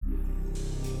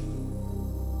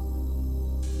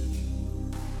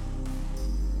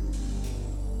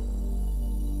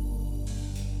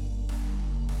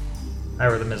Hi,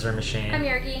 we're the Misery Machine. I'm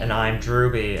Yergi. And I'm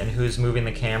Drewby. And who's moving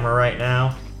the camera right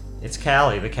now? It's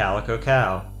Callie, the Calico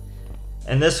Cow.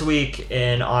 And this week,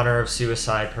 in honor of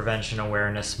Suicide Prevention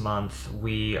Awareness Month,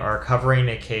 we are covering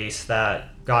a case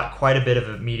that got quite a bit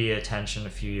of media attention a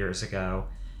few years ago.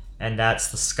 And that's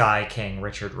the Sky King,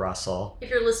 Richard Russell.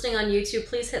 If you're listening on YouTube,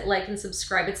 please hit like and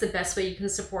subscribe. It's the best way you can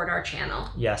support our channel.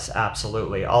 Yes,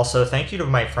 absolutely. Also, thank you to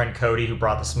my friend Cody who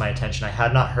brought this to my attention. I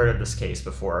had not heard of this case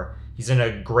before. He's in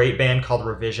a great band called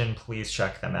Revision. Please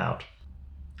check them out.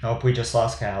 Oh, we just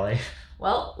lost Callie.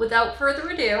 Well, without further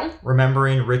ado...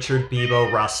 Remembering Richard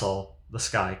Beebo Russell, the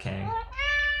Sky King.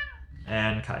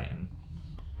 And Chitin.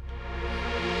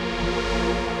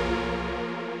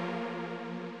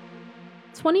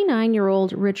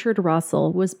 "29-year-old Richard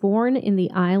Russell was born in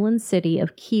the island city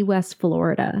of Key West,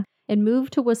 Florida, and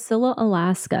moved to Wasilla,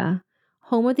 Alaska,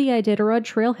 home of the Iditarod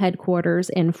Trail headquarters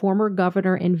and former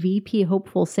governor and VP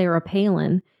hopeful Sarah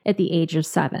Palin, at the age of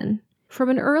 7. From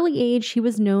an early age, he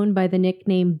was known by the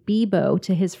nickname Beebo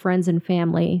to his friends and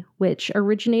family, which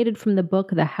originated from the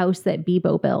book The House That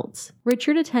Beebo Built.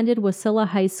 Richard attended Wasilla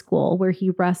High School, where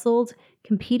he wrestled,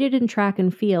 competed in track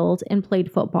and field, and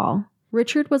played football.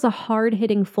 Richard was a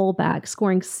hard-hitting fullback,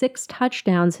 scoring 6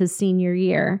 touchdowns his senior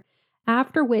year,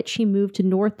 after which he moved to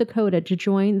North Dakota to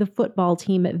join the football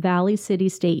team at Valley City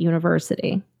State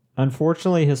University.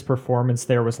 Unfortunately, his performance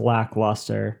there was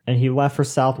lackluster, and he left for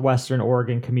Southwestern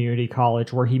Oregon Community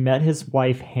College, where he met his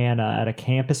wife Hannah at a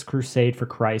Campus Crusade for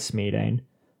Christ meeting.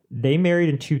 They married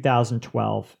in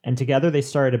 2012, and together they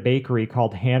started a bakery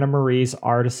called Hannah Marie's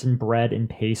Artisan Bread and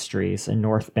Pastries in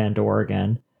North Bend,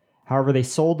 Oregon. However, they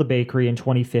sold the bakery in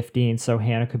 2015 so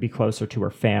Hannah could be closer to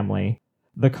her family.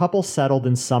 The couple settled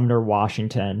in Sumner,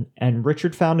 Washington, and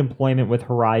Richard found employment with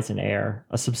Horizon Air,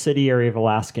 a subsidiary of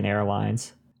Alaskan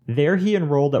Airlines. There he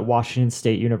enrolled at Washington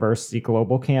State University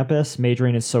Global Campus,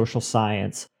 majoring in social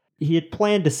science. He had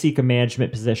planned to seek a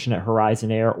management position at Horizon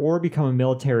Air or become a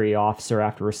military officer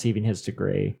after receiving his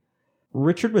degree.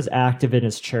 Richard was active in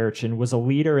his church and was a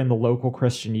leader in the local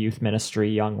Christian youth ministry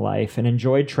Young Life and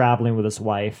enjoyed traveling with his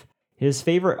wife. His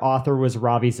favorite author was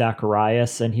Ravi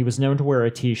Zacharias, and he was known to wear a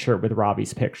t-shirt with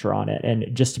Ravi's picture on it. And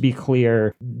just to be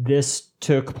clear, this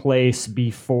took place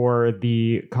before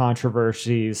the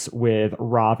controversies with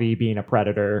Ravi being a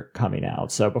predator coming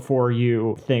out. So before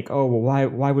you think, oh, well,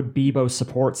 why would Beebo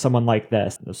support someone like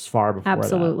this? It was far before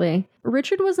Absolutely. that.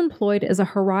 Richard was employed as a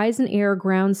Horizon Air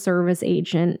ground service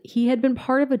agent. He had been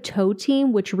part of a tow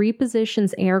team which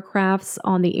repositions aircrafts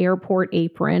on the airport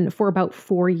apron for about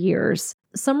 4 years.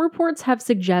 Some reports have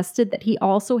suggested that he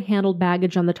also handled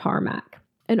baggage on the tarmac.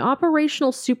 An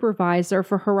operational supervisor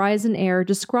for Horizon Air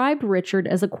described Richard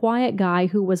as a quiet guy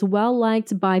who was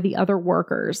well-liked by the other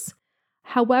workers.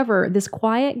 However, this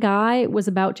quiet guy was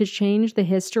about to change the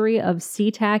history of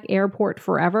SeaTac Airport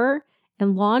forever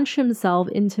and launch himself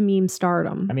into meme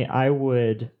stardom. I mean, I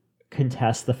would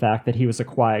contest the fact that he was a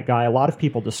quiet guy. A lot of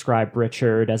people describe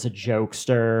Richard as a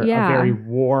jokester, a very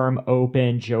warm,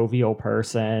 open, jovial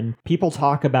person. People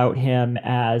talk about him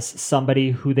as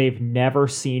somebody who they've never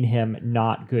seen him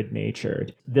not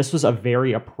good-natured. This was a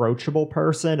very approachable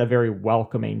person, a very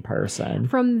welcoming person.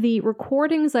 From the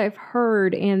recordings I've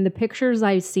heard and the pictures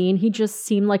I've seen, he just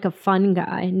seemed like a fun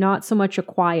guy, not so much a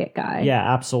quiet guy. Yeah,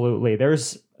 absolutely.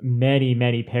 There's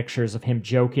many pictures of him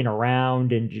joking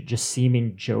around and just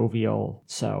seeming jovial.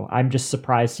 So I'm just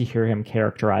surprised to hear him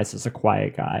characterized as a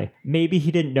quiet guy. Maybe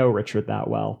he didn't know Richard that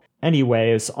well.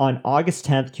 Anyways, on August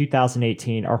 10th,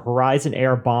 2018, a Horizon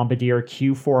Air Bombardier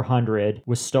Q400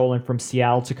 was stolen from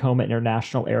Seattle-Tacoma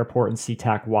International Airport in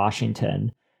SeaTac,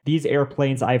 Washington. These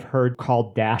airplanes I've heard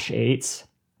called Dash 8s.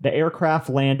 The aircraft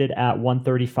landed at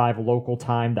 1:35 local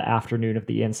time the afternoon of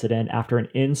the incident after an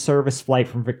in-service flight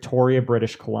from Victoria,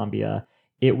 British Columbia.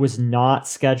 It was not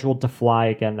scheduled to fly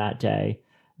again that day.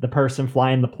 The person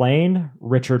flying the plane,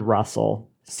 Richard Russell.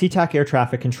 SeaTac Air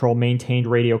Traffic Control maintained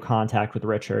radio contact with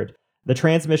Richard. The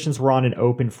transmissions were on an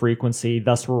open frequency,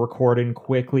 thus were recorded and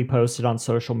quickly posted on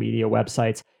social media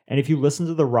websites. And if you listen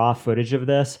to the raw footage of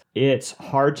this, it's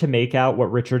hard to make out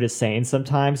what Richard is saying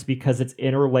sometimes because it's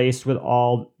interlaced with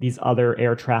all these other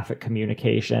air traffic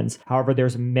communications. However,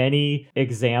 there's many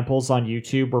examples on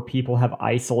YouTube where people have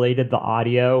isolated the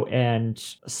audio and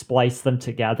spliced them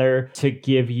together to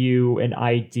give you an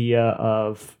idea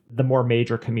of the more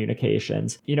major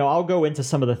communications. You know, I'll go into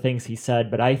some of the things he said,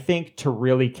 but I think to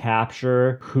really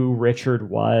capture who Richard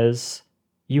was,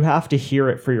 you have to hear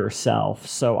it for yourself.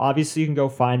 So obviously you can go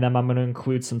find them. I'm going to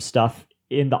include some stuff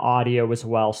in the audio as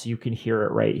well so you can hear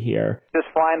it right here. Just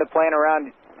flying the plane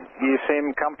around, you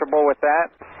seem comfortable with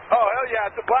that? Oh, hell yeah,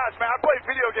 it's a blast, man. I played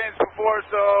video games before,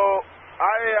 so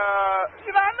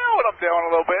I know what I'm doing a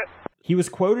little bit. He was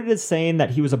quoted as saying that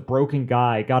he was a broken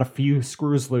guy, got a few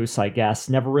screws loose, I guess,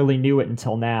 never really knew it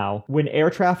until now. When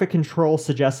air traffic control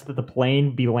suggested that the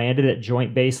plane be landed at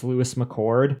Joint Base Lewis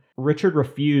McChord, Richard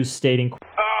refused, stating,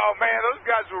 "Oh man, those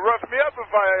guys would rough me up if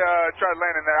I tried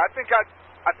landing there. I think I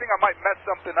might mess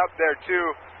something up there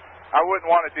too. I wouldn't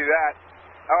want to do that.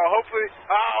 Hopefully,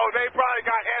 they probably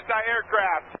got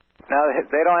anti-aircraft." No,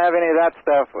 they don't have any of that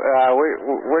stuff.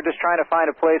 We're just trying to find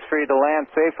a place for you to land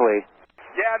safely.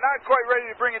 Yeah, not quite ready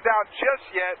to bring it down just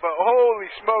yet, but holy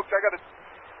smokes, I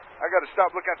gotta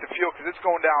stop looking at the fuel because it's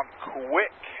going down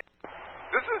quick.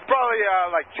 This is probably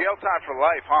like jail time for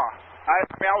life, huh? I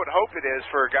mean, I would hope it is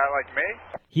for a guy like me.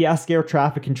 He asked air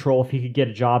traffic control if he could get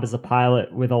a job as a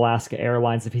pilot with Alaska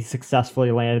Airlines if he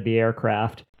successfully landed the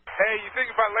aircraft. Hey, you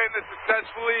think if I land this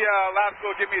successfully, Alaska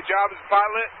will give me a job as a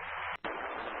pilot?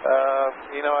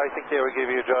 I think they would give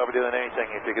you a job of doing anything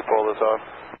if you could pull this off.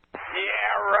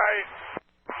 Yeah, right.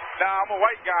 Nah, I'm a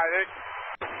white guy.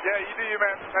 Yeah, you do,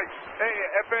 man. Like, hey,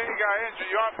 if any guy injured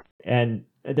you, And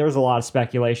there was a lot of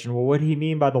speculation. Well, what did he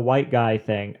mean by the white guy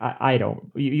thing? I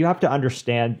don't. You have to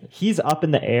understand, he's up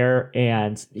in the air,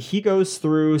 and he goes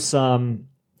through some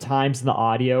times in the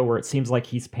audio where it seems like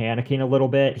he's panicking a little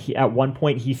bit. At one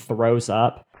point, he throws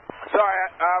up. Sorry,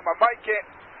 my mic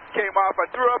came off.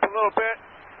 I threw up a little bit.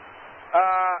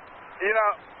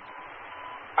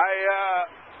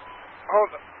 Hold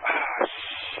on.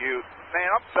 Shoot. Man,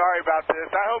 I'm sorry about this.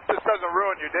 I hope this doesn't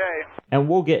ruin your day. And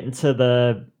we'll get into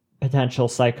the potential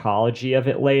psychology of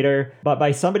it later. But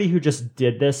by somebody who just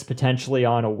did this potentially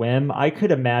on a whim, I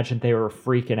could imagine they were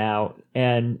freaking out.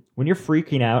 And when you're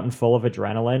freaking out and full of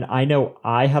adrenaline, I know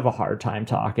I have a hard time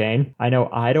talking. I know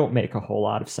I don't make a whole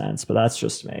lot of sense, but that's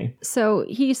just me. So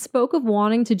he spoke of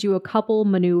wanting to do a couple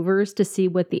maneuvers to see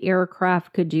what the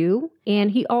aircraft could do.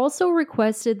 And he also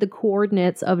requested the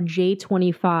coordinates of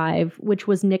J-25, which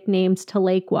was nicknamed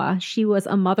Talequa. She was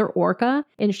a mother orca,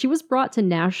 and she was brought to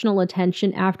national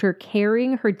attention after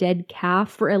carrying her dead calf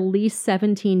for at least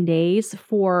 17 days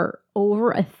for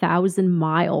over 1,000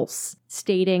 miles,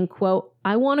 stating, quote,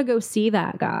 "I want to go see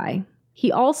that guy."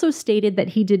 He also stated that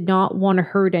he did not want to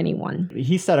hurt anyone.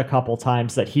 He said a couple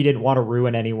times that he didn't want to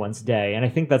ruin anyone's day, and I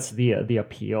think that's the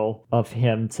appeal of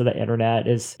him to the internet,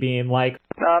 is being like,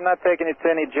 No, I'm not taking you to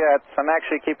any jets. I'm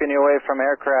actually keeping you away from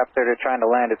aircraft that are trying to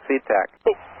land at SeaTac.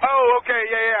 Oh, okay,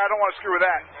 yeah, I don't want to screw with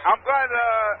that. I'm glad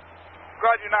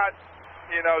you're not,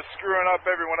 screwing up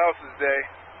everyone else's day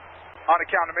on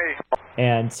account of me.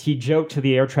 and he joked to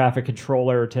the air traffic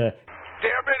controller to,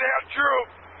 "Damn it, Andrew!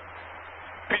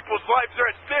 People's lives are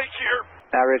at stake here."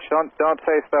 Now, Rich, don't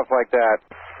say stuff like that.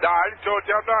 Nah, I didn't told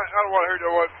you. I don't want to hurt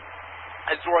no one.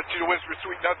 I just want you to whisper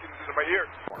sweet nothings into my ear.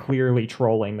 clearly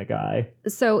trolling the guy.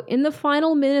 So in the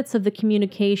final minutes of the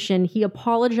communication, he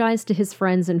apologized to his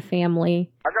friends and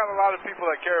family. I got a lot of people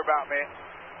that care about me,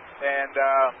 and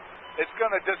it's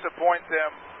going to disappoint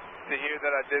them to hear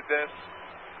that I did this.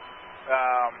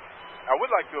 I would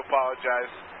like to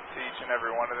apologize to each and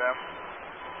every one of them.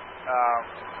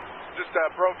 Just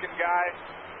a broken guy.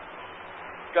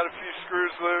 Got a few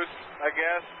screws loose, I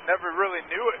guess. Never really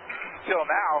knew it until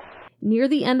now. Near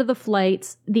the end of the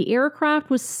flight, the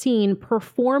aircraft was seen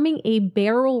performing a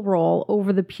barrel roll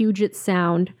over the Puget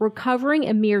Sound, recovering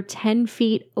a mere 10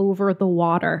 feet over the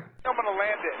water. I'm going to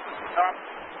land it,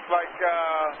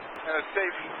 in a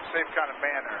safe kind of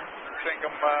manner. I think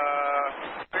I'm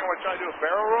going to try to do a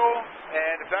barrel roll,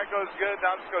 and if that goes good,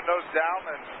 I'll just go nose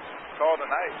down and call it a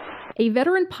night. A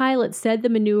veteran pilot said the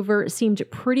maneuver seemed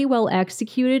pretty well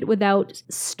executed without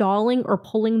stalling or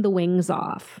pulling the wings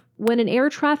off. When an air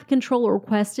traffic controller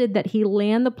requested that he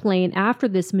land the plane after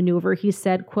this maneuver, he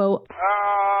said, quote,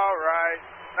 "All right.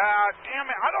 Damn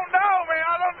it. I don't know, man.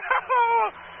 I don't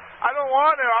know. I don't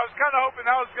want to. I was kind of hoping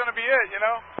that was going to be it,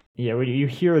 Yeah, when you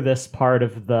hear this part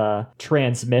of the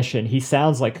transmission, he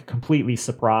sounds like completely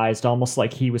surprised, almost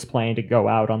like he was planning to go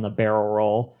out on the barrel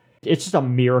roll. It's just a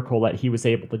miracle that he was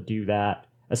able to do that,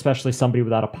 especially somebody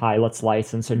without a pilot's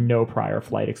license and no prior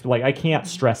flight experience. I can't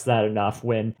stress that enough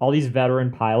when all these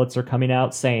veteran pilots are coming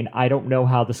out saying, I don't know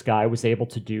how this guy was able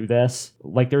to do this.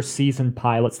 There's seasoned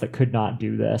pilots that could not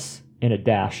do this in a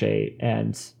Dash 8,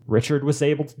 and Richard was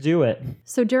able to do it.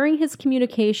 So during his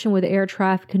communication with air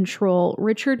traffic control,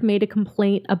 Richard made a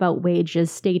complaint about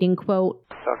wages, stating, quote,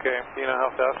 Okay, do you know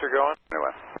how fast you're going? Anyway.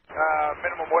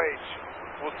 Minimum wage.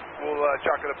 We'll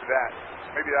chalk it up to that.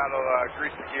 Maybe that'll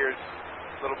grease the gears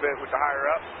a little bit with the higher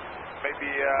ups.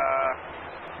 Maybe,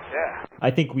 yeah. I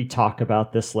think we talk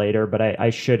about this later, but I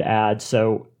should add,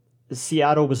 so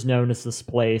Seattle was known as this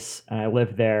place, and I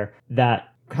lived there, that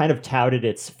kind of touted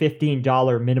its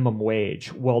 $15 minimum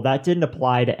wage. Well, that didn't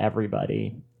apply to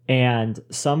everybody. And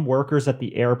some workers at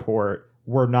the airport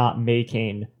were not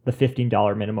making the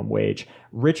 $15 minimum wage.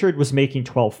 Richard was making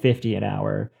 $12.50 an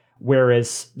hour,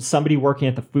 whereas somebody working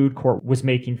at the food court was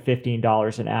making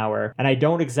 $15 an hour. And I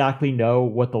don't exactly know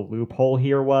what the loophole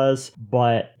here was,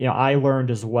 but I learned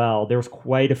as well there was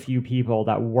quite a few people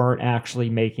that weren't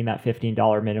actually making that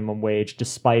 $15 minimum wage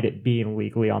despite it being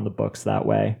legally on the books that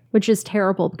way. Which is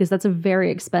terrible because that's a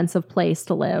very expensive place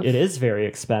to live. It is very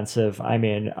expensive. I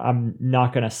mean, I'm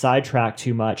not going to sidetrack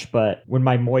too much, but when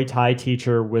my Muay Thai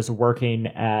teacher was working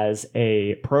as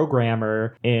a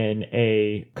programmer in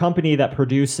a company that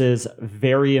produces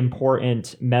very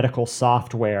important medical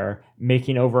software,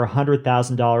 making over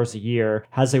 $100,000 a year,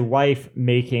 has a wife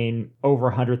making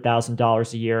over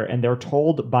 $100,000 a year, and they're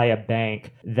told by a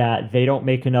bank that they don't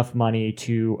make enough money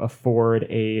to afford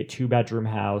a 2-bedroom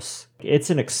house. It's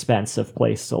an expensive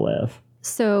place to live.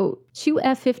 So, 2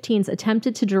 F-15s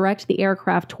attempted to direct the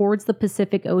aircraft towards the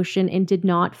Pacific Ocean and did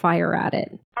not fire at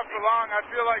it. Not for long. I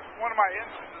feel like one of my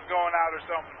engines is going out or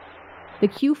something. The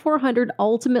Q-400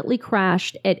 ultimately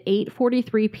crashed at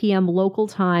 8:43 p.m. local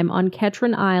time on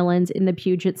Ketron Island in the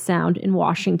Puget Sound in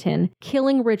Washington,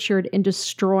 killing Richard and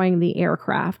destroying the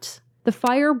aircraft. The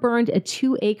fire burned a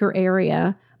 2-acre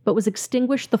area, but was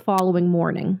extinguished the following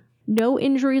morning. No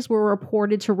injuries were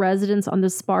reported to residents on the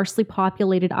sparsely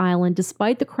populated island,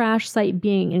 despite the crash site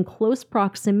being in close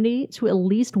proximity to at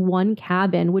least one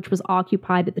cabin, which was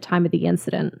occupied at the time of the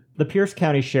incident. The Pierce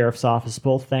County Sheriff's Office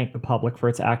both thanked the public for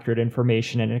its accurate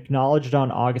information and acknowledged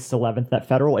on August 11th that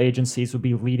federal agencies would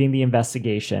be leading the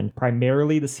investigation,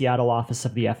 primarily the Seattle office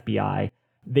of the FBI.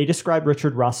 They described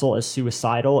Richard Russell as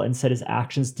suicidal and said his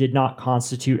actions did not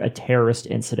constitute a terrorist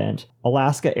incident.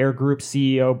 Alaska Air Group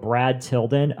CEO Brad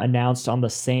Tilden announced on the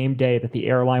same day that the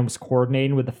airline was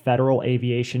coordinating with the Federal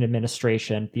Aviation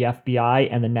Administration, the FBI,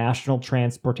 and the National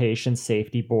Transportation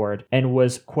Safety Board, and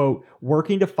was, quote,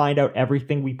 working to find out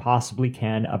everything we possibly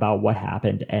can about what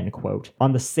happened, end quote.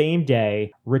 On the same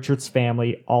day, Richard's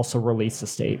family also released a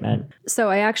statement.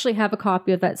 So I actually have a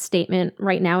copy of that statement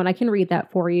right now, and I can read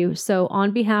that for you. So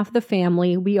on behalf of the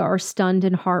family, we are stunned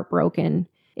and heartbroken.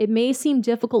 It may seem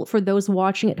difficult for those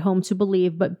watching at home to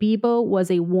believe, but Beebo was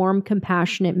a warm,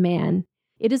 compassionate man.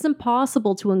 It is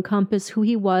impossible to encompass who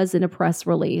he was in a press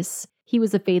release. He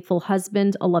was a faithful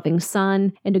husband, a loving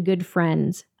son, and a good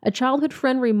friend. A childhood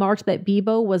friend remarked that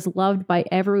Beebo was loved by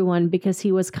everyone because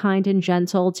he was kind and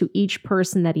gentle to each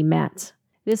person that he met.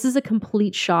 This is a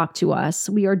complete shock to us.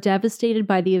 We are devastated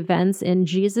by the events, and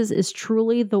Jesus is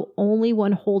truly the only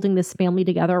one holding this family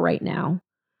together right now.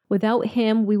 Without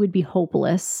him, we would be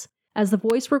hopeless. As the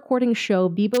voice recordings show,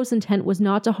 Beebo's intent was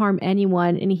not to harm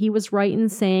anyone, and he was right in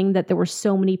saying that there were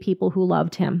so many people who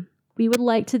loved him. We would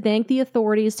like to thank the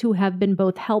authorities who have been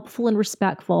both helpful and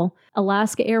respectful,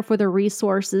 Alaska Air for their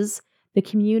resources, the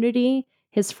community,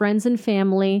 his friends and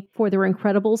family for their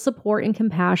incredible support and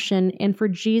compassion, and for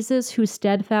Jesus whose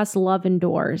steadfast love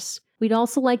endures. We'd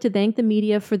also like to thank the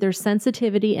media for their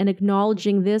sensitivity and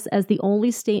acknowledging this as the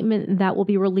only statement that will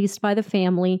be released by the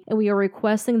family, and we are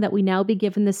requesting that we now be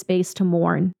given the space to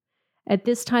mourn. At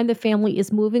this time, the family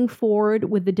is moving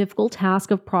forward with the difficult task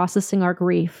of processing our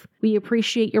grief. We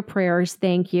appreciate your prayers.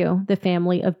 Thank you, the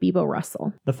family of Beebo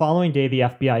Russell. The following day, the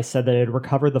FBI said that it had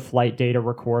recovered the flight data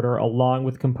recorder along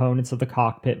with components of the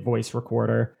cockpit voice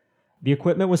recorder. The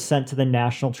equipment was sent to the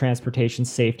National Transportation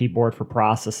Safety Board for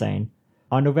processing.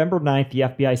 On November 9th, the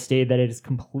FBI stated that it has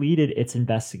completed its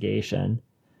investigation.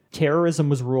 Terrorism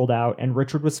was ruled out, and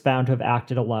Richard was found to have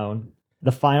acted alone.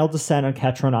 The final descent on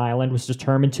Ketron Island was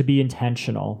determined to be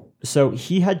intentional. So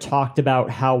he had talked about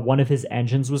how one of his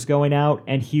engines was going out,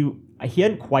 and he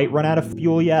hadn't quite run out of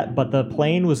fuel yet, but the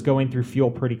plane was going through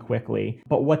fuel pretty quickly.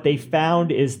 But what they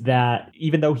found is that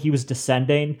even though he was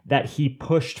descending, that he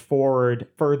pushed forward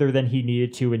further than he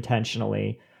needed to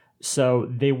intentionally. So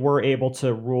they were able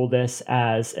to rule this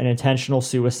as an intentional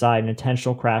suicide, an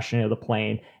intentional crashing of the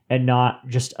plane, and not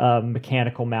just a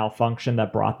mechanical malfunction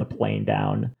that brought the plane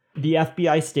down. The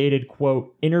FBI stated,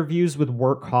 quote, interviews with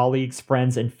work colleagues,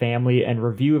 friends, and family and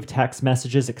review of text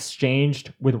messages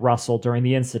exchanged with Russell during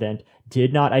the incident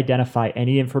did not identify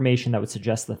any information that would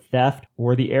suggest the theft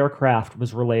or the aircraft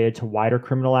was related to wider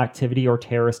criminal activity or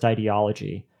terrorist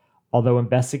ideology. Although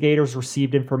investigators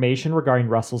received information regarding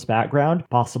Russell's background,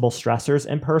 possible stressors,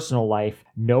 and personal life,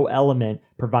 no element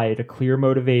provided a clear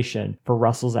motivation for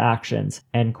Russell's actions,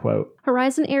 end quote.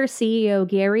 Horizon Air CEO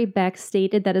Gary Beck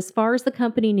stated that as far as the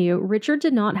company knew, Richard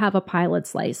did not have a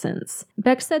pilot's license.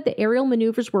 Beck said the aerial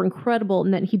maneuvers were incredible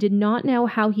and that he did not know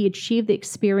how he achieved the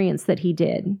experience that he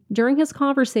did. During his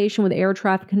conversation with air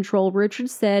traffic control,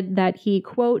 Richard said that he,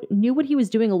 quote, knew what he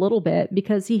was doing a little bit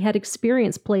because he had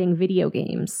experience playing video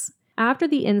games. After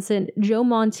the incident, Joe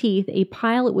Monteith, a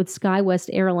pilot with SkyWest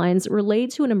Airlines,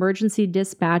 relayed to an emergency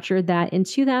dispatcher that in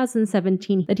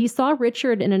 2017 that he saw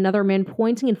Richard and another man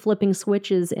pointing and flipping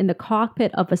switches in the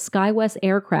cockpit of a SkyWest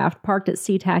aircraft parked at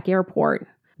SeaTac Airport.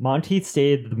 Monteith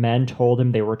stated the men told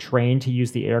him they were trained to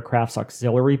use the aircraft's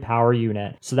auxiliary power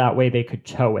unit so that way they could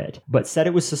tow it, but said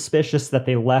it was suspicious that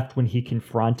they left when he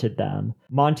confronted them.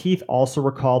 Monteith also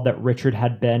recalled that Richard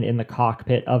had been in the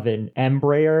cockpit of an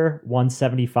Embraer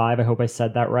 175, I hope I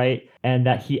said that right, and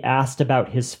that he asked about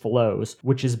his flows,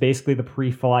 which is basically the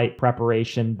pre-flight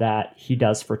preparation that he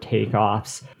does for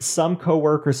takeoffs. Some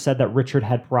coworkers said that Richard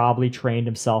had probably trained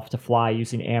himself to fly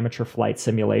using amateur flight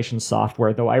simulation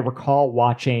software, though I recall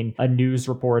watching a news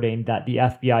reporting that the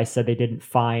FBI said they didn't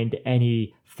find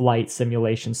any flight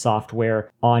simulation software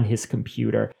on his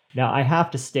computer. Now, I have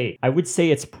to state, I would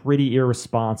say it's pretty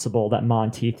irresponsible that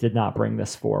Monteith did not bring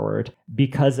this forward,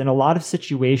 because in a lot of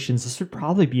situations, this would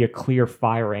probably be a clear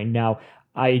firing. Now,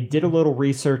 I did a little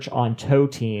research on tow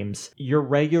teams. You're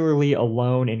regularly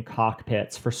alone in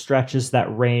cockpits for stretches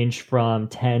that range from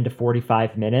 10 to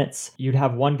 45 minutes. You'd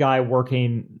have one guy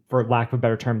working, for lack of a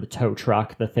better term, the tow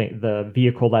truck, the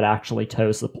vehicle that actually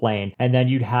tows the plane. And then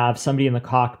you'd have somebody in the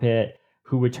cockpit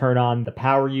who would turn on the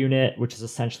power unit, which is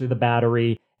essentially the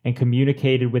battery, and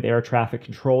communicated with air traffic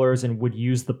controllers and would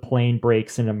use the plane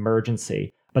brakes in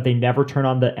emergency. But they never turn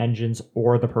on the engines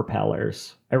or the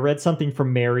propellers. I read something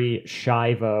from Mary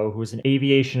Shivo, who is an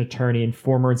aviation attorney and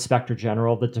former Inspector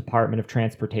General of the Department of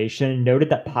Transportation, and noted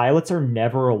that pilots are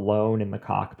never alone in the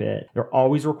cockpit. They're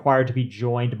always required to be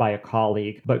joined by a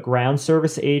colleague, but ground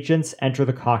service agents enter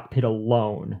the cockpit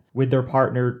alone, with their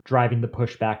partner driving the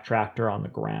pushback tractor on the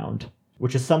ground,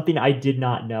 which is something I did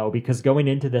not know, because going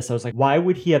into this, I was like, why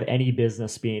would he have any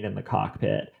business being in the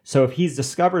cockpit? So if he's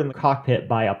discovered in the cockpit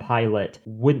by a pilot,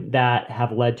 wouldn't that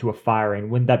have led to a firing?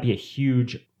 Wouldn't that be a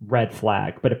huge red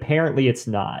flag? But apparently it's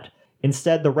not.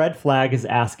 Instead, the red flag is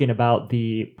asking about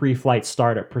the pre-flight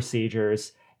startup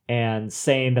procedures and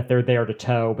saying that they're there to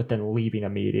tow, but then leaving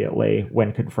immediately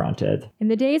when confronted. In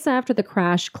the days after the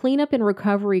crash, cleanup and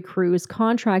recovery crews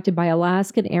contracted by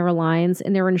Alaskan Airlines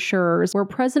and their insurers were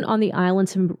present on the island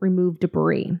to remove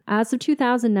debris. As of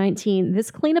 2019, this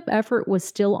cleanup effort was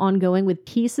still ongoing, with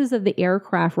pieces of the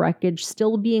aircraft wreckage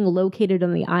still being located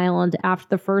on the island after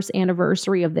the first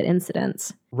anniversary of the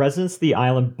incident. Residents of the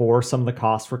island bore some of the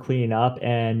costs for cleaning up,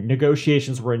 and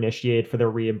negotiations were initiated for their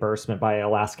reimbursement by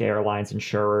Alaska Airlines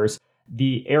insurers.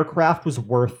 The aircraft was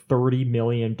worth $30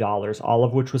 million, all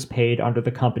of which was paid under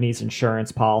the company's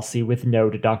insurance policy with no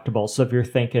deductible. So if you're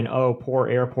thinking, oh, poor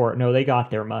airport, no, they got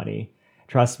their money.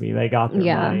 Trust me, they got their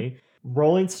money.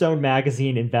 Rolling Stone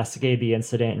magazine investigated the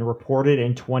incident and reported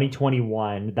in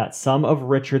 2021 that some of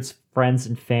Richard's friends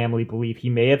and family believe he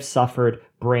may have suffered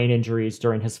brain injuries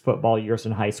during his football years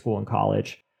in high school and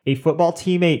college. A football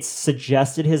teammate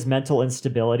suggested his mental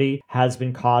instability has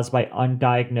been caused by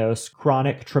undiagnosed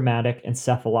chronic traumatic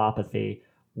encephalopathy,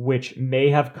 which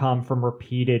may have come from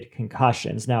repeated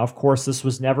concussions. Now, of course, this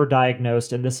was never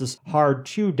diagnosed, and this is hard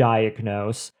to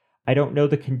diagnose. I don't know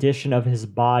the condition of his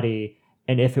body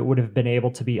and if it would have been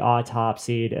able to be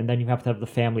autopsied, and then you have to have the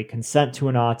family consent to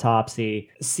an autopsy.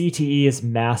 CTE is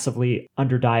massively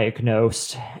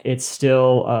underdiagnosed. It's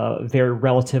still very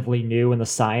relatively new in the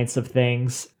science of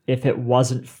things. If it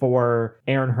wasn't for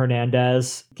Aaron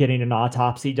Hernandez getting an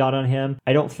autopsy done on him,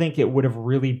 I don't think it would have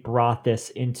really brought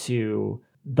this into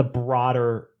the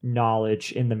broader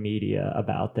knowledge in the media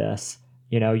about this.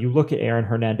 You know, you look at Aaron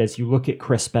Hernandez, you look at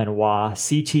Chris Benoit,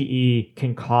 CTE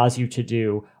can cause you to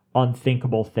do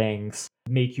unthinkable things,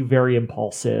 make you very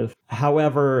impulsive.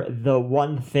 However, the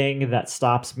one thing that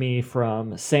stops me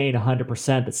from saying 100%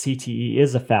 that CTE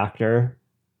is a factor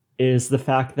is the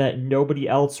fact that nobody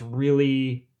else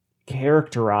really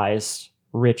characterized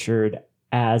Richard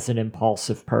as an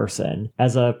impulsive person,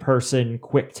 as a person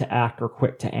quick to act or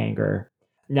quick to anger.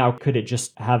 Now, could it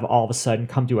just have all of a sudden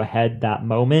come to a head that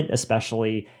moment,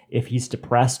 especially if he's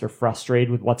depressed or frustrated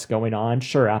with what's going on?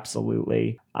 Sure,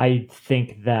 absolutely. I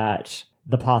think that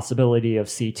the possibility of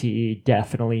CTE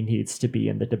definitely needs to be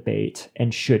in the debate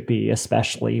and should be,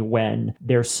 especially when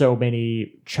there's so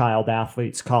many child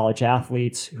athletes, college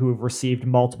athletes who have received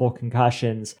multiple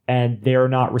concussions and they're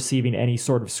not receiving any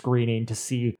sort of screening to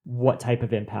see what type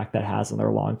of impact that has on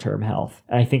their long-term health.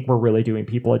 And I think we're really doing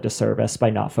people a disservice by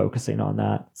not focusing on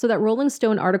that. So that Rolling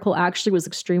Stone article actually was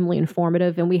extremely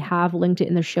informative, and we have linked it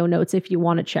in the show notes if you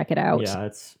want to check it out. Yeah,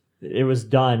 it was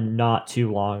done not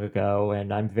too long ago,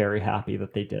 and I'm very happy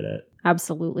that they did it.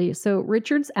 Absolutely. So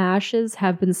Richard's ashes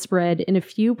have been spread in a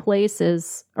few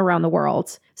places around the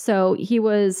world. So he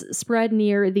was spread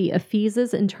near the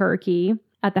Ephesus in Turkey,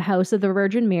 at the House of the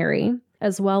Virgin Mary,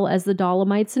 as well as the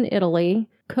Dolomites in Italy,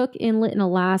 Cook Inlet in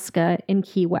Alaska, and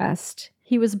Key West.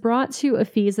 He was brought to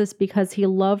Ephesus because he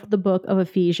loved the book of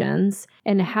Ephesians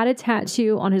and had a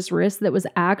tattoo on his wrist that was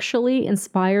actually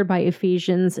inspired by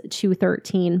Ephesians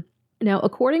 2:13. Now,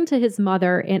 according to his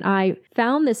mother, and I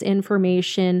found this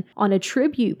information on a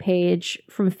tribute page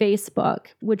from Facebook,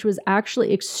 which was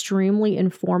actually extremely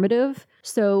informative.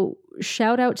 So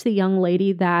shout out to the young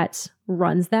lady that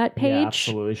runs that page. Yeah,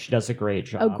 absolutely. She does a great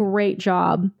job. A great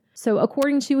job. So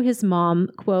according to his mom,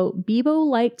 quote, Beebo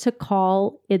liked to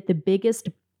call it the biggest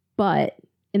butt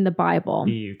in the Bible.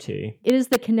 B-U-T. It is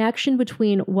the connection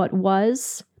between what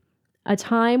was a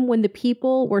time when the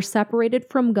people were separated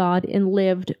from God and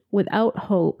lived without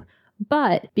hope.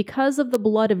 But because of the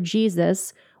blood of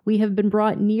Jesus, we have been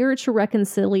brought near to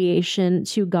reconciliation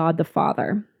to God the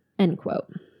Father. End quote.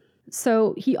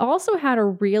 So he also had a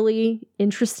really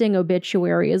interesting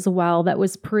obituary as well that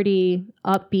was pretty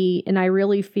upbeat, and I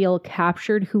really feel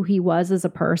captured who he was as a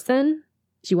person.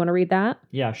 Do you want to read that?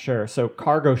 Yeah, sure. So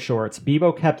cargo shorts.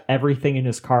 Beebo kept everything in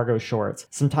his cargo shorts.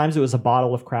 Sometimes it was a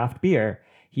bottle of craft beer.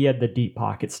 He had the deep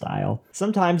pocket style.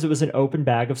 Sometimes it was an open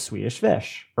bag of Swedish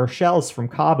fish, or shells from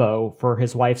Cabo for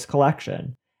his wife's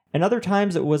collection. And other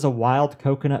times it was a wild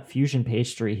coconut fusion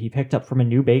pastry he picked up from a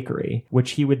new bakery,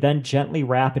 which he would then gently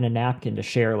wrap in a napkin to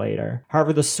share later.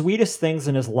 However, the sweetest things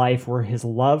in his life were his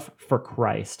love for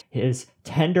Christ, his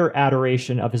tender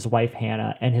adoration of his wife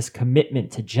Hannah, and his commitment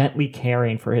to gently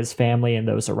caring for his family and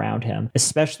those around him,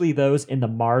 especially those in the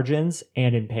margins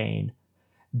and in pain.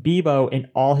 Beebo, in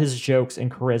all his jokes and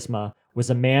charisma, was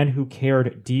a man who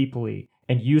cared deeply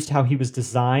and used how he was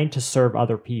designed to serve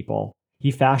other people.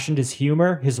 He fashioned his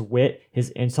humor, his wit,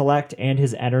 his intellect, and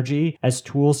his energy as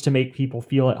tools to make people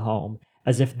feel at home,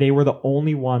 as if they were the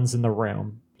only ones in the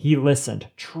room. He listened,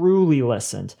 truly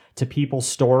listened, to people's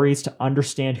stories to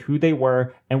understand who they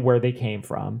were and where they came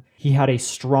from. He had a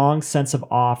strong sense of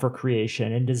awe for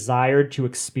creation and desired to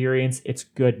experience its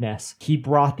goodness. He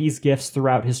brought these gifts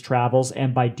throughout his travels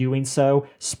and by doing so,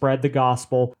 spread the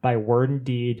gospel by word and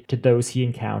deed to those he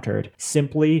encountered.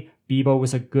 Simply, Beebo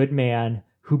was a good man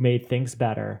who made things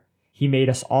better. He made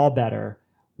us all better.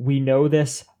 We know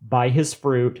this by his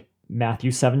fruit,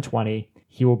 Matthew 7:20.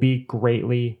 He will be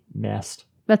greatly missed.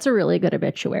 That's a really good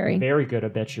obituary. Very good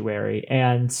obituary.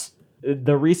 And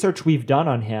the research we've done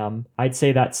on him, I'd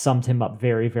say that summed him up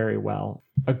very, very well.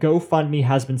 A GoFundMe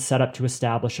has been set up to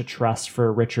establish a trust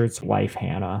for Richard's wife,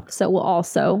 Hannah. So we'll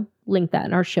also link that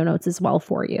in our show notes as well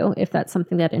for you, if that's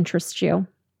something that interests you.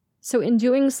 So in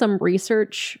doing some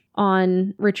research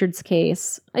on Richard's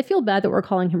case, I feel bad that we're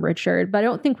calling him Richard, but I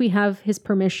don't think we have his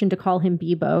permission to call him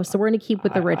Beebo, so we're going to keep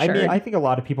with the Richard. I think a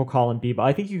lot of people call him Beebo.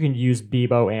 I think you can use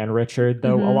Beebo and Richard,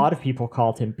 though a lot of people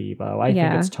called him Beebo. I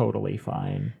think it's totally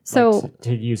fine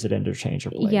to use it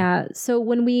interchangeably. Yeah, so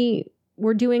when we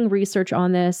were doing research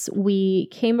on this, we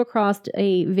came across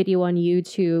a video on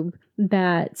YouTube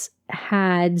that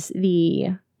had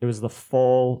It was the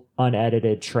full,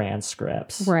 unedited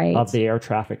transcripts of the air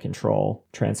traffic control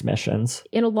transmissions.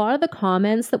 In a lot of the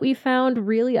comments that we found,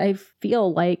 really, I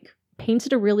feel like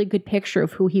painted a really good picture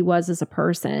of who he was as a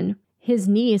person. His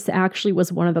niece actually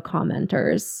was one of the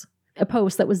commenters. A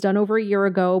post that was done over a year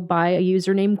ago by a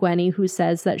user named Gwenny who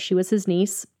says that she was his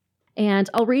niece. And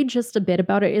I'll read just a bit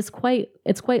about it. It's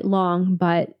quite long,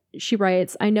 but she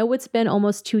writes, I know it's been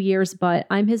almost 2 years, but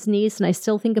I'm his niece and I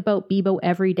still think about Beebo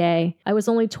every day. I was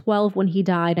only 12 when he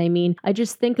died. I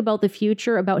just think about the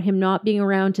future, about him not being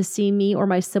around to see me or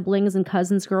my siblings and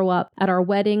cousins grow up at our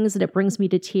weddings, and it brings me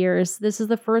to tears. This is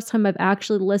the first time I've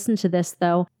actually listened to this,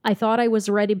 though. I thought I was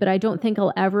ready, but I don't think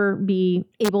I'll ever be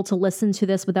able to listen to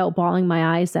this without bawling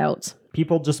my eyes out.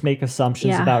 People just make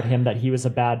assumptions about him that he was a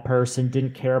bad person,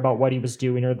 didn't care about what he was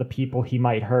doing or the people he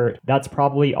might hurt. That's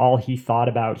probably all he thought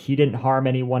about. He didn't harm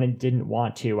anyone and didn't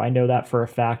want to. I know that for a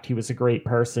fact. He was a great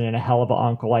person and a hell of an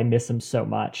uncle. I miss him so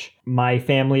much. My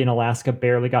family in Alaska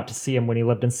barely got to see him when he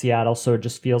lived in Seattle, so it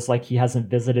just feels like he hasn't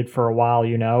visited for a while,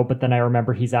 But then I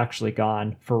remember he's actually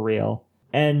gone, for real.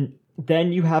 And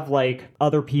Then you have like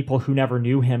other people who never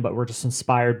knew him but were just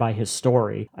inspired by his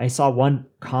story. I saw one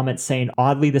comment saying,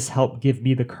 oddly, this helped give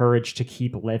me the courage to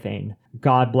keep living.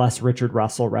 God bless Richard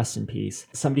Russell, rest in peace.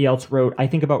 Somebody else wrote, I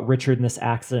think about Richard in this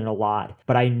accident a lot,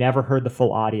 but I never heard the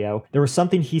full audio. There was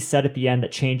something he said at the end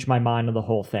that changed my mind on the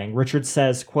whole thing. Richard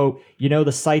says, quote,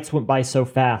 the sights went by so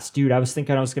fast. Dude, I was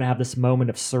thinking I was going to have this moment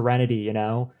of serenity,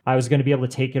 I was going to be able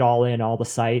to take it all in, all the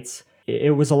sights.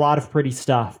 It was a lot of pretty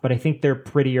stuff, but I think they're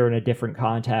prettier in a different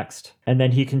context. And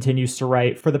then he continues to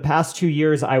write, for the past 2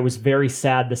 years, I was very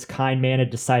sad this kind man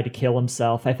had decided to kill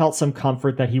himself. I felt some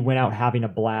comfort that he went out having a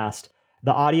blast.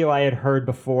 The audio I had heard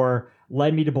before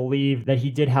led me to believe that he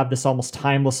did have this almost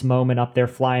timeless moment up there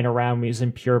flying around when he was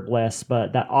in pure bliss,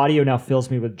 but that audio now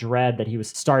fills me with dread that he was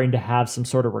starting to have some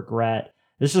sort of regret.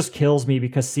 This just kills me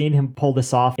because seeing him pull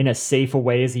this off in as safe a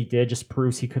way as he did just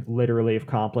proves he could literally have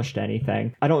accomplished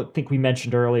anything. I don't think we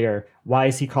mentioned earlier, why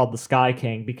is he called the Sky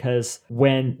King? Because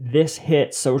when this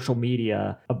hit social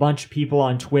media, a bunch of people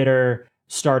on Twitter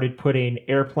started putting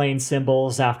airplane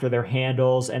symbols after their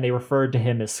handles, and they referred to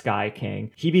him as Sky King.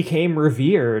 He became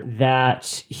revered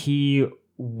that he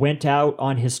went out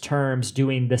on his terms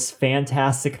doing this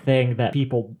fantastic thing that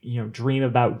people, dream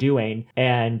about doing.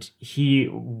 And he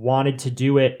wanted to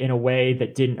do it in a way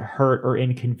that didn't hurt or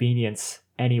inconvenience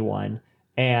anyone.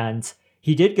 And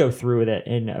he did go through with it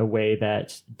in a way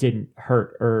that didn't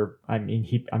hurt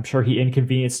I'm sure he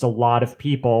inconvenienced a lot of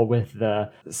people with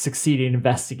the succeeding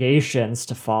investigations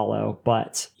to follow,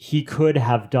 but he could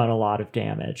have done a lot of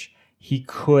damage. He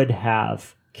could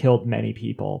have killed many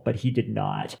people, but he did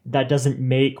not. That doesn't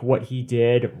make what he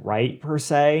did right per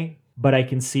se, but I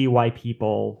can see why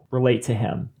people relate to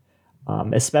him,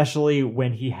 especially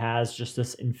when he has just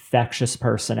this infectious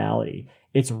personality.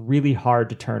 It's really hard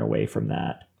to turn away from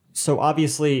that. So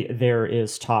obviously there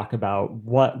is talk about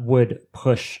what would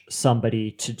push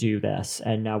somebody to do this.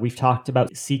 And now we've talked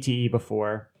about CTE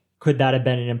before. Could that have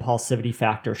been an impulsivity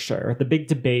factor? Sure. The big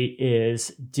debate is,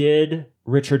 did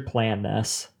Richard plan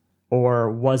this?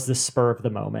 Or was this spur of the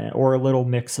moment, or a little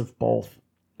mix of both?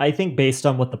 I think based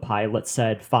on what the pilot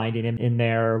said, finding him in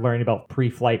there, learning about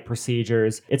pre-flight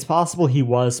procedures, it's possible he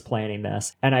was planning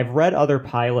this. And I've read other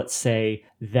pilots say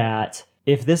that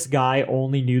if this guy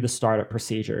only knew the startup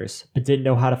procedures, but didn't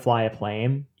know how to fly a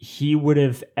plane, he would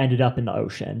have ended up in the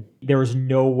ocean. There was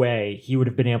no way he would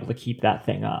have been able to keep that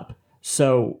thing up.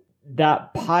 So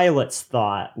that pilot's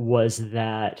thought was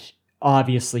that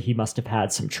obviously he must have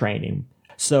had some training.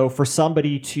 So for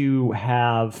somebody to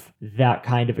have that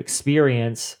kind of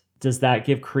experience, does that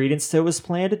give credence to his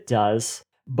plan? It does.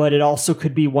 But it also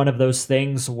could be one of those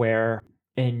things where,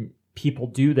 and people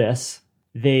do this,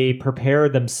 they prepare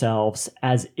themselves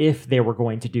as if they were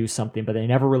going to do something, but they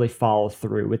never really follow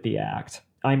through with the act.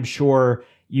 I'm sure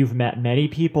you've met many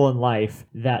people in life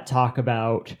that talk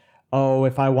about, oh,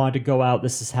 if I wanted to go out,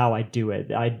 this is how I do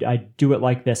it. I do it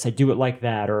like this. I do it like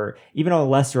that. Or even on a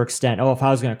lesser extent, oh, if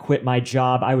I was going to quit my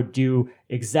job, I would do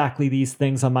exactly these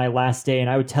things on my last day, and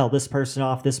I would tell this person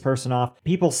off, this person off.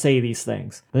 People say these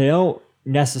things. They don't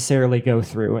necessarily go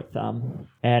through with them.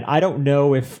 And I don't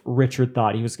know if Richard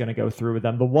thought he was going to go through with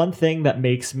them. The one thing that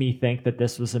makes me think that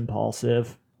this was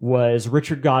impulsive was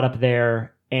Richard got up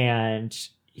there and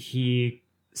he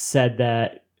said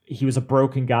that he was a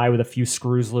broken guy with a few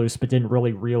screws loose, but didn't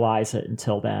really realize it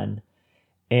until then.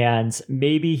 And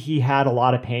maybe he had a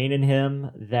lot of pain in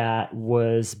him that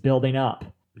was building up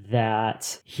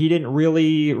that he didn't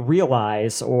really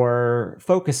realize or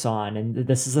focus on. And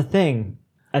this is a thing.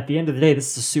 At the end of the day,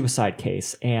 this is a suicide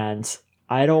case. And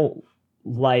I don't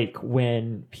like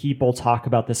when people talk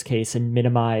about this case and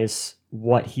minimize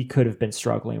what he could have been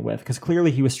struggling with, because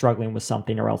clearly he was struggling with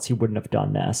something or else he wouldn't have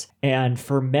done this. And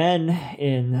for men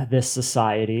in this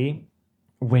society,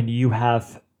 when you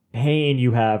have pain,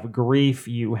 you have grief,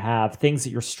 you have things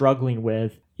that you're struggling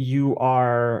with, you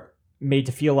are made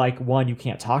to feel like, one, you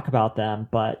can't talk about them,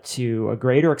 but to a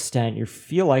greater extent, you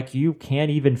feel like you can't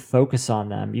even focus on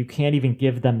them. You can't even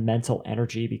give them mental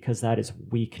energy because that is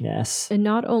weakness. And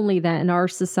not only that, in our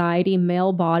society,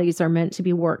 male bodies are meant to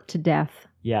be worked to death.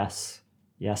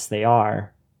 Yes, they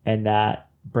are. And that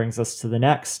brings us to the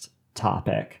next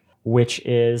topic, which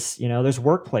is, there's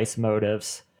workplace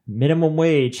motives. Minimum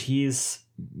wage, he's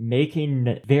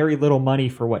making very little money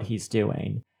for what he's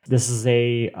doing. This is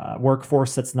a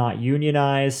workforce that's not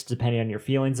unionized, depending on your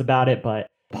feelings about it, but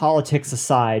politics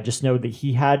aside, just know that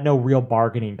he had no real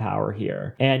bargaining power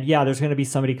here. And yeah, there's going to be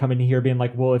somebody coming here being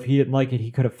like, well, if he didn't like it,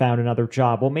 he could have found another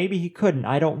job. Well, maybe he couldn't.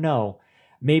 I don't know.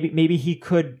 Maybe he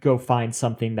could go find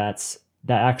something that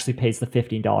actually pays the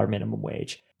 $15 minimum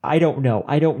wage. I don't know.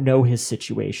 I don't know his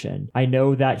situation. I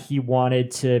know that he wanted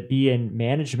to be in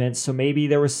management, so maybe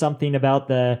there was something about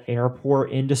the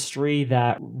airport industry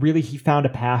that really he found a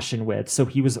passion with, so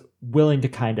he was willing to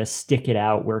kind of stick it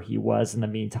out where he was in the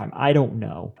meantime. I don't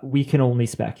know. We can only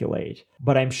speculate.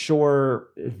 But I'm sure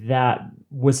that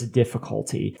was a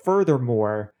difficulty.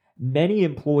 Furthermore, many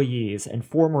employees and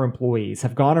former employees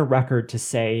have gone on record to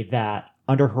say that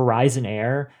under Horizon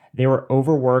Air, they were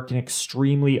overworked and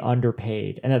extremely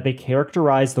underpaid, and that they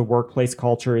characterized the workplace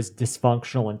culture as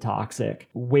dysfunctional and toxic.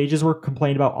 Wages were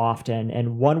complained about often,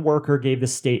 and one worker gave the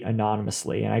state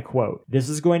anonymously, and I quote, "This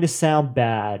is going to sound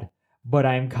bad, but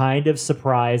I'm kind of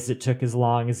surprised it took as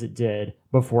long as it did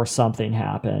before something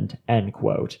happened," end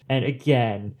quote. And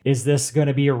again, is this going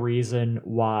to be a reason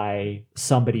why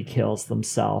somebody kills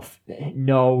themselves?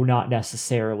 No, not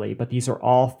necessarily, but these are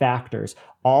all factors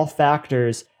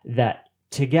that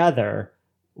together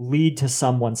lead to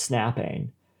someone snapping.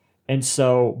 And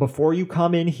so before you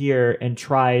come in here and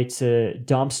try to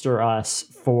dumpster us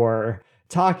for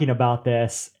talking about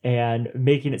this and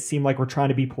making it seem like we're trying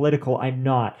to be political, I'm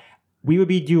not. We would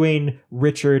be doing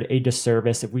Richard a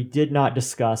disservice if we did not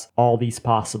discuss all these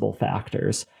possible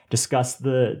factors. Discuss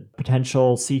the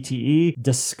potential CTE,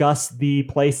 discuss the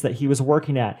place that he was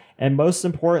working at, and most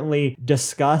importantly,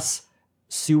 discuss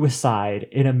suicide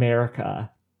in America.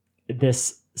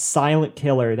 This silent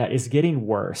killer that is getting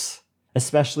worse,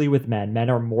 especially with men. Men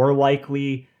are more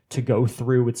likely to go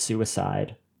through with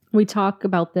suicide. We talk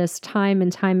about this time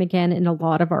and time again in a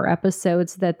lot of our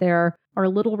episodes, that there are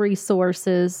little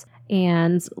resources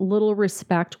and little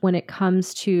respect when it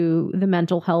comes to the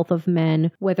mental health of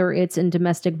men, whether it's in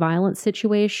domestic violence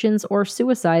situations or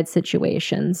suicide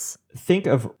situations. Think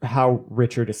of how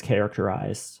Richard is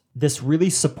characterized. This really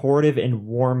supportive and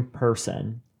warm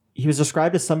person. He was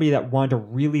described as somebody that wanted to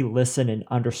really listen and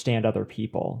understand other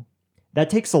people. That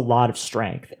takes a lot of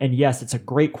strength. And yes, it's a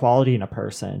great quality in a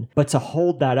person, but to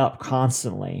hold that up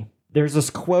constantly. There's this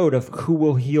quote of "Who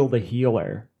will heal the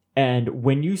healer?" And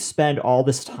when you spend all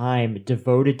this time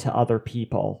devoted to other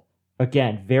people,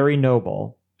 again, very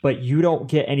noble, but you don't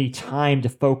get any time to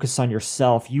focus on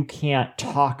yourself. You can't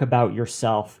talk about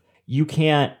yourself. You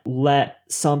can't let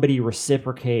somebody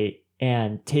reciprocate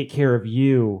and take care of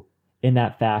you in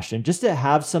that fashion. Just to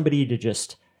have somebody to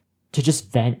just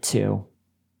vent to.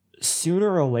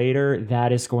 Sooner or later,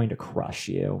 that is going to crush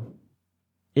you.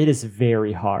 It is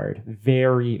very hard,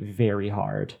 very, very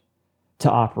hard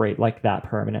to operate like that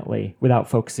permanently without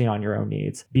focusing on your own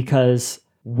needs. Because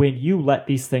when you let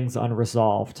these things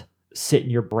unresolved sit in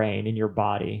your brain, in your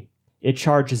body, it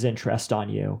charges interest on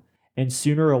you. And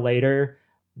sooner or later,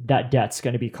 that debt's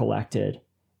going to be collected.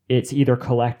 It's either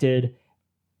collected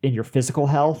in your physical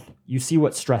health. You see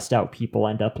what stressed out people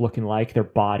end up looking like, their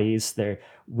bodies, their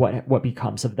what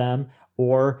becomes of them,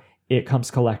 or it comes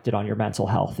collected on your mental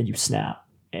health and you snap.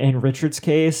 In Richard's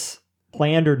case,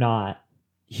 planned or not,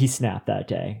 he snapped that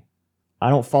day. I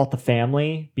don't fault the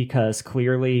family because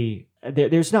clearly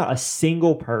there's not a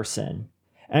single person.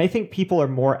 And I think people are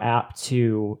more apt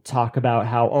to talk about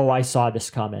how, oh, I saw this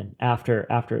coming after,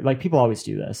 like people always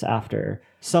do this after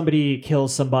somebody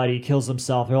kills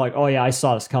themselves. They're like, oh yeah, I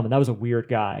saw this coming. That was a weird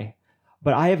guy.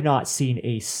 But I have not seen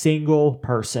a single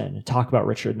person talk about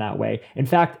Richard in that way. In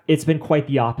fact, it's been quite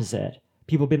the opposite.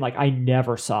 People have been like, I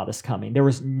never saw this coming. There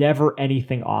was never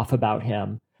anything off about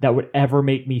him that would ever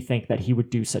make me think that he would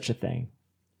do such a thing.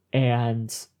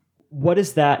 And what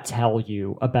does that tell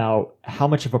you about how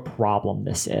much of a problem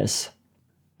this is?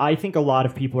 I think a lot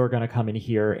of people are going to come in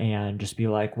here and just be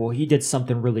like, well, he did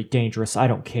something really dangerous. I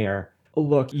don't care.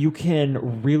 Look, you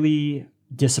can really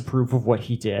disapprove of what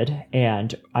he did,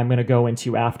 and I'm going to go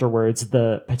into afterwards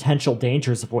the potential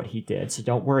dangers of what he did. So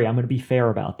don't worry, I'm going to be fair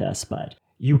about this, but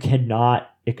you cannot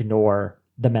ignore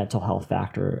the mental health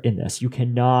factor in this. You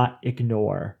cannot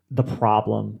ignore the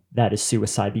problem that is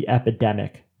suicide, the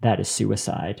epidemic that is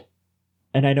suicide.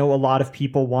 And I know a lot of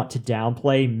people want to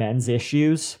downplay men's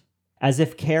issues as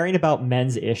if caring about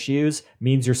men's issues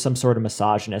means you're some sort of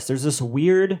misogynist. There's this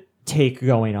weird take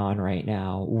going on right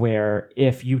now where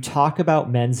if you talk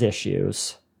about men's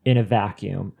issues in a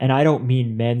vacuum, and I don't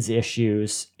mean men's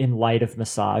issues in light of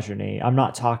misogyny. I'm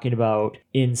not talking about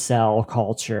incel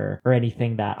culture or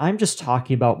anything that. I'm just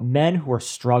talking about men who are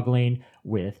struggling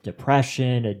with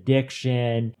depression,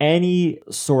 addiction, any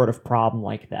sort of problem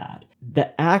like that.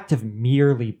 The act of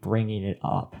merely bringing it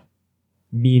up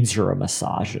means you're a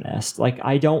misogynist. Like,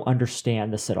 I don't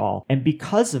understand this at all. And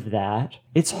because of that,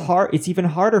 it's even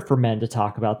harder for men to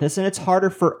talk about this, and it's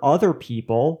harder for other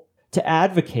people to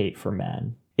advocate for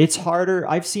men. It's harder.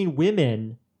 I've seen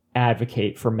women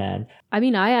advocate for men. I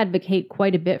mean, I advocate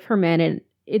quite a bit for men,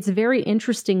 it's very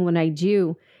interesting when I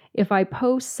do. If I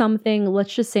post something,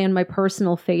 let's just say on my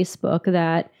personal Facebook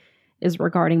that is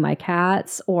regarding my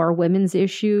cats or women's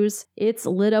issues, it's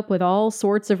lit up with all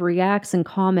sorts of reacts and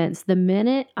comments the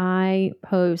minute I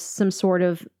post some sort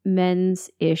of men's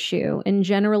issue. And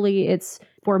generally it's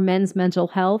for men's mental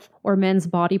health or men's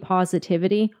body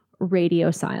positivity, radio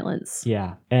silence.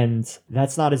 Yeah, and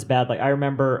that's not as bad. Like I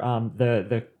remember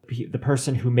the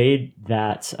person who made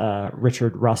that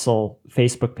Richard Russell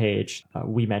Facebook page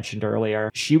we mentioned earlier,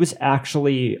 she was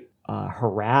actually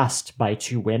harassed by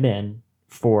two women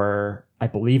for, I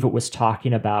believe it was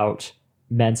talking about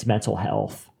men's mental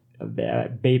health.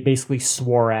 Basically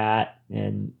swore at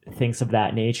and things of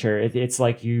that nature. It's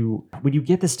like when you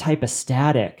get this type of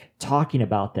static talking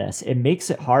about this, it makes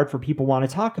it hard for people want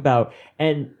to talk about.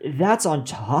 And that's on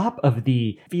top of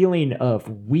the feeling of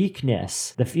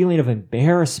weakness, the feeling of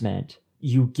embarrassment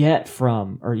you get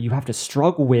from, or you have to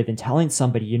struggle with in telling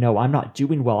somebody, I'm not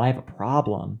doing well, I have a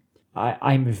problem.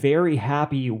 I'm very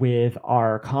happy with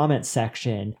our comment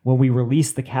section when we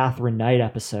released the Catherine Knight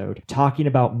episode, talking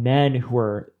about men who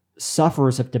are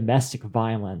sufferers of domestic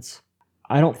violence.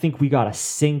 I don't think we got a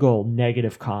single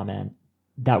negative comment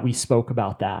that we spoke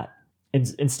about that.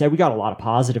 Instead, we got a lot of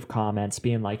positive comments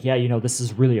being like, yeah, this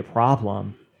is really a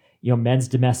problem. Men's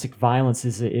domestic violence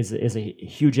is a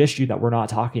huge issue that we're not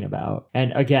talking about.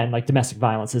 And again, like domestic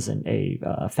violence isn't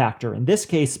a factor in this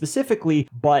case specifically,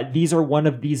 but these are one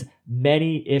of these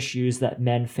many issues that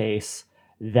men face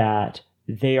that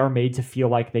they are made to feel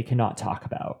like they cannot talk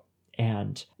about.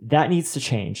 And that needs to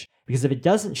change, because if it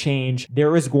doesn't change,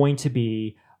 there is going to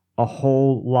be a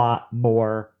whole lot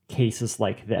more cases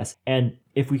like this. And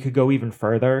if we could go even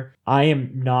further, I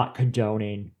am not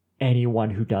condoning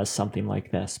anyone who does something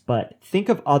like this, but think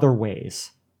of other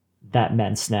ways that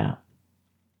men snap.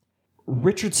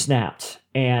 Richard snapped,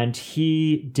 and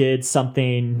he did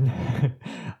something,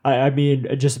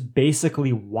 just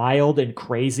basically wild and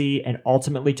crazy, and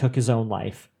ultimately took his own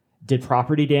life. Did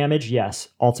property damage? Yes,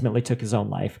 ultimately took his own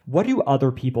life. What do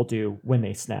other people do when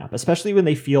they snap, especially when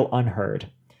they feel unheard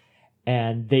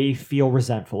and they feel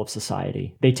resentful of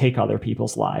society? They take other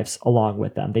people's lives along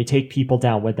with them. They take people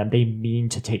down with them. They mean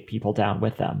to take people down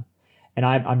with them. And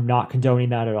I'm not condoning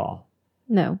that at all.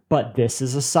 No. But this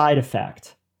is a side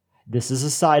effect. This is a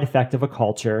side effect of a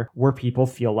culture where people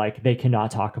feel like they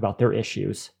cannot talk about their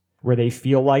issues, where they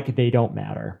feel like they don't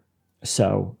matter.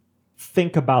 So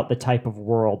think about the type of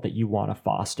world that you want to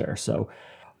foster. So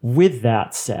with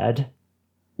that said,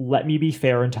 let me be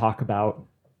fair and talk about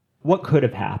what could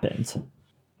have happened.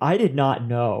 I did not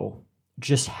know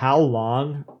just how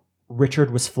long Richard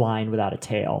was flying without a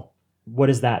tail. What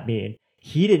does that mean?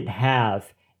 He didn't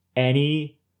have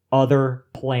any other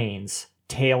planes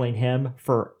tailing him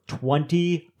for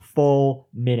 20 full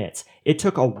minutes. It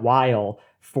took a while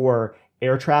for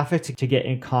air traffic to get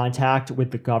in contact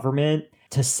with the government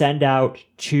to send out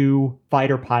two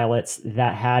fighter pilots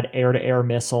that had air-to-air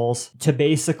missiles to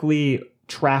basically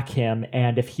track him.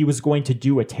 And if he was going to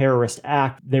do a terrorist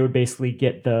act, they would basically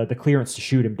get the clearance to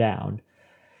shoot him down.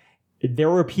 There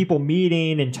were people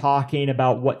meeting and talking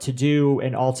about what to do,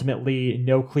 and ultimately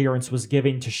no clearance was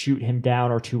given to shoot him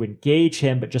down or to engage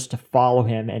him, but just to follow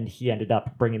him, and he ended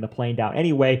up bringing the plane down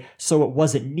anyway, so it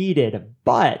wasn't needed.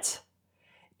 But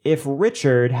if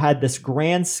Richard had this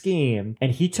grand scheme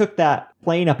and he took that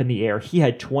plane up in the air, he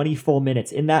had 20 full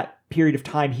minutes. In that period of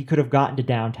time, he could have gotten to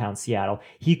downtown Seattle.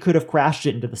 He could have crashed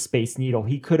it into the Space Needle.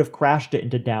 He could have crashed it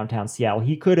into downtown Seattle.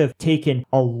 He could have taken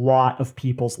a lot of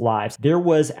people's lives. There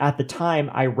was, at the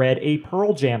time, I read, a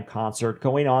Pearl Jam concert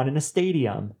going on in a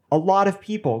stadium. A lot of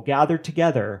people gathered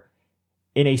together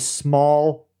in a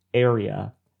small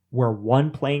area where one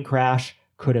plane crash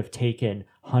could have taken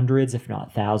hundreds, if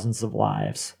not thousands of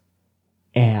lives.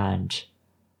 And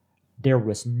there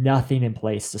was nothing in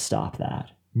place to stop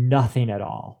that. Nothing at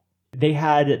all. They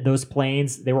had those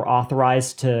planes, they were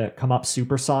authorized to come up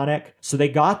supersonic. So they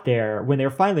got there, when they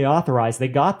were finally authorized, they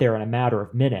got there in a matter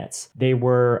of minutes. They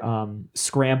were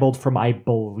scrambled from, I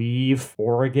believe,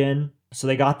 Oregon. So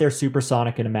they got there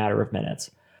supersonic in a matter of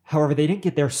minutes. However, they didn't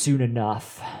get there soon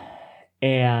enough.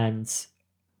 And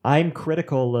I'm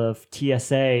critical of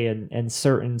TSA and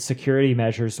certain security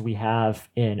measures we have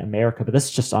in America, but this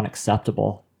is just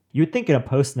unacceptable. You would think in a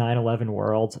post 9/11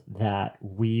 world that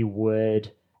we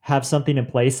would have something in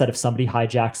place that if somebody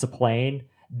hijacks a plane,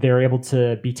 they're able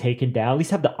to be taken down, at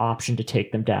least have the option to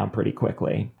take them down pretty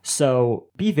quickly. So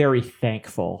be very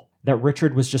thankful that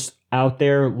Richard was just out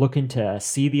there looking to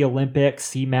see the Olympics,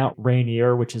 see Mount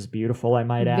Rainier, which is beautiful, I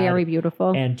might add. Very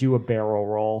beautiful. And do a barrel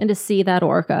roll. And to see that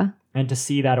orca. And to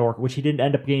see that orca, which he didn't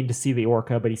end up getting to see the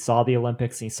orca, but he saw the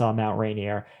Olympics and he saw Mount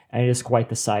Rainier, and it is quite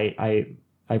the sight. I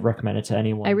recommend it to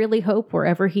anyone. I really hope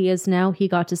wherever he is now, he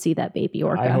got to see that baby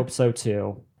orca. I hope so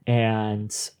too.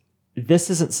 And this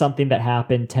isn't something that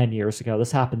happened 10 years ago.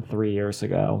 This happened 3 years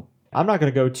ago. I'm not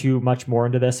going to go too much more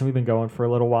into this, and we've been going for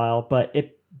a little while, but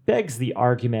it begs the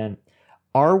argument,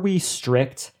 are we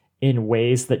strict in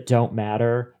ways that don't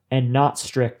matter and not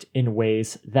strict in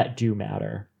ways that do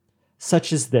matter?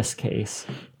 Such as this case.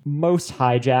 Most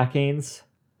hijackings,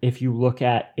 if you look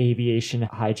at aviation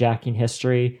hijacking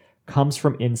history, comes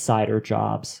from insider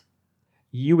jobs.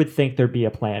 You would think there'd be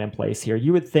a plan in place here.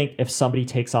 You would think if somebody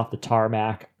takes off the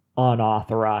tarmac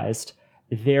unauthorized,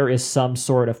 there is some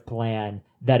sort of plan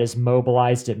that is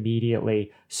mobilized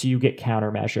immediately so you get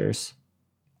countermeasures.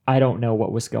 I don't know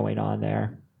what was going on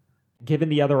there. Given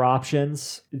the other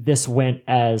options, this went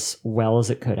as well as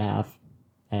it could have.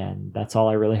 And that's all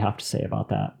I really have to say about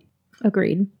that.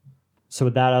 Agreed. So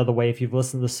with that out of the way, if you've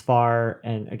listened this far,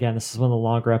 and again, this is one of the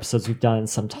longer episodes we've done in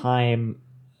some time,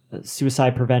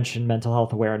 suicide prevention, mental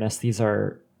health awareness, these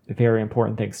are very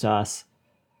important things to us,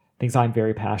 things I'm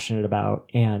very passionate about.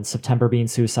 And September being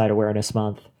Suicide Awareness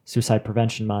Month, Suicide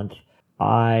Prevention Month,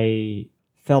 I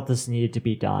felt this needed to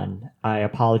be done. I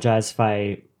apologize if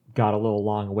I got a little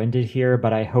long-winded here,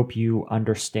 but I hope you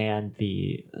understand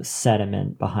the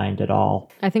sentiment behind it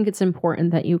all. I think it's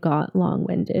important that you got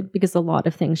long-winded because a lot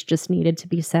of things just needed to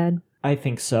be said. I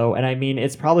think so. And I mean,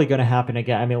 it's probably going to happen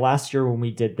again. I mean, last year when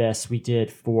we did this, we did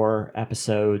 4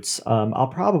 episodes. I'll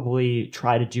probably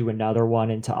try to do another one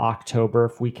into October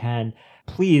if we can.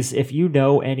 Please, if you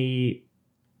know any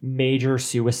major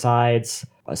suicides,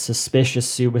 suspicious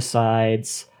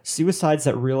suicides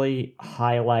that really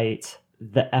highlight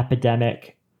the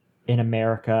epidemic in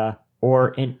America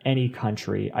or in any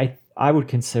country, I would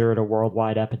consider it a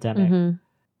worldwide epidemic. Mm-hmm.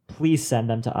 Please send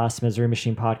them to us,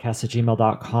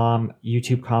 miserymachinepodcast@gmail.com,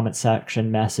 YouTube comment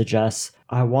section, message us.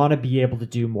 I want to be able to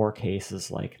do more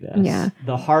cases like this. Yeah.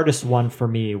 The hardest one for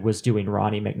me was doing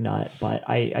Ronnie McNutt, but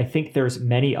I think there's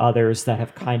many others that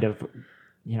have kind of,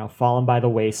 fallen by the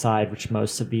wayside, which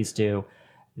most of these do,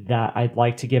 that I'd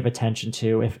like to give attention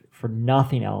to, if for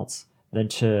nothing else, than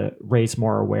to raise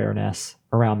more awareness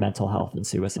around mental health and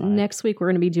suicide. Next week, we're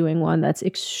going to be doing one that's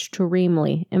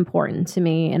extremely important to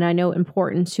me, and I know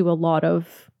important to a lot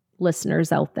of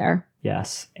listeners out there.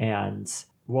 Yes, and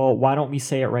well, why don't we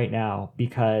say it right now?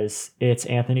 Because it's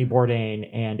Anthony Bourdain,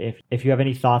 and if you have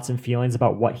any thoughts and feelings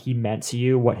about what he meant to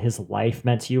you, what his life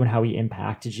meant to you, and how he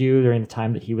impacted you during the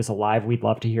time that he was alive, we'd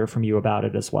love to hear from you about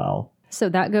it as well. So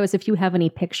that goes, if you have any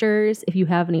pictures, if you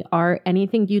have any art,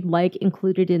 anything you'd like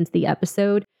included into the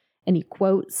episode, any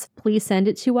quotes, please send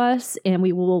it to us and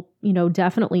we will,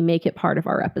 definitely make it part of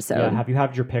our episode. Yeah, have you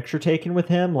had your picture taken with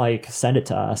him? Send it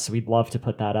to us. We'd love to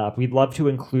put that up. We'd love to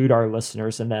include our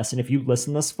listeners in this. And if you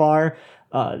listen this far,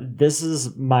 this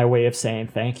is my way of saying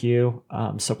thank you.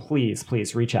 So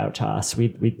please reach out to us.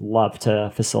 We'd love to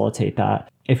facilitate that.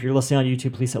 If you're listening on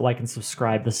YouTube, please hit like and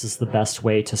subscribe. This is the best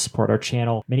way to support our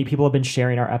channel. Many people have been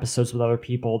sharing our episodes with other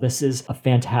people. This is a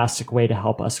fantastic way to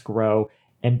help us grow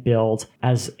and build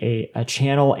as a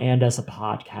channel and as a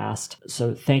podcast.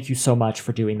 So thank you so much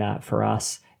for doing that for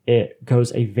us. It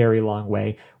goes a very long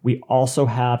way. We also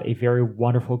have a very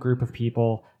wonderful group of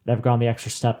people that have gone the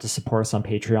extra step to support us on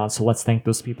Patreon. So let's thank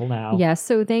those people now. Yes.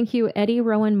 So thank you, Eddie,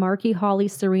 Rowan, Marky, Holly,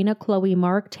 Serena, Chloe,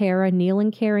 Mark, Tara, Neil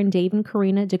and Karen, Dave and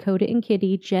Karina, Dakota and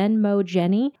Kitty, Jen, Mo,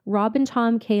 Jenny, Robin,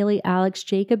 Tom, Kaylee, Alex,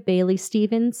 Jacob, Bailey,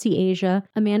 Steven, C. Asia,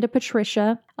 Amanda,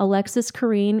 Patricia, Alexis,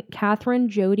 Kareen, Catherine,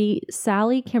 Jody,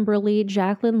 Sally, Kimberly,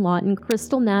 Jacqueline, Lawton,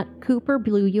 Crystal, Nat, Cooper,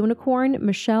 Blue Unicorn,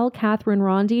 Michelle, Catherine,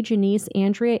 Rondi, Janice,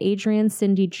 Andrea, Adrian,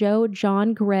 Cindy, Joe,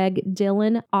 John, Greg,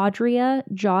 Dylan, Audria,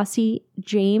 Jossie,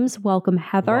 James, welcome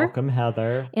Heather. Welcome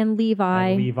Heather. And Levi.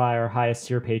 And Levi, our highest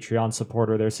tier Patreon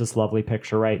supporter. There's this lovely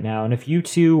picture right now. And if you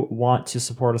too want to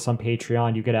support us on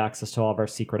Patreon, you get access to all of our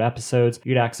secret episodes.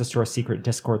 You get access to our secret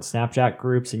Discord Snapchat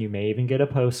groups, and you may even get a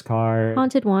postcard.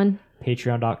 Haunted one.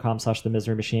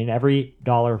 Patreon.com/themiserymachine. Every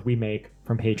dollar we make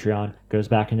from Patreon goes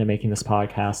back into making this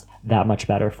podcast that much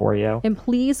better for you. And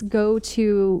please go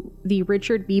to the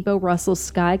Richard Beebo Russell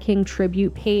Sky King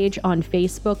tribute page on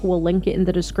Facebook. We'll link it in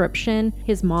the description.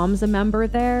 His mom's a member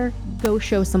there. Go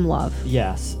show some love.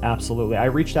 Yes, absolutely. I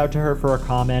reached out to her for a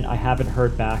comment. I haven't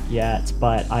heard back yet,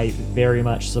 but I very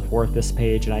much support this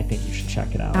page and I think you should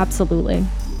check it out. Absolutely.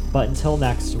 But until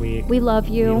next week, we love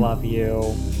you. We love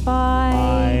you.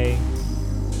 Bye. Bye.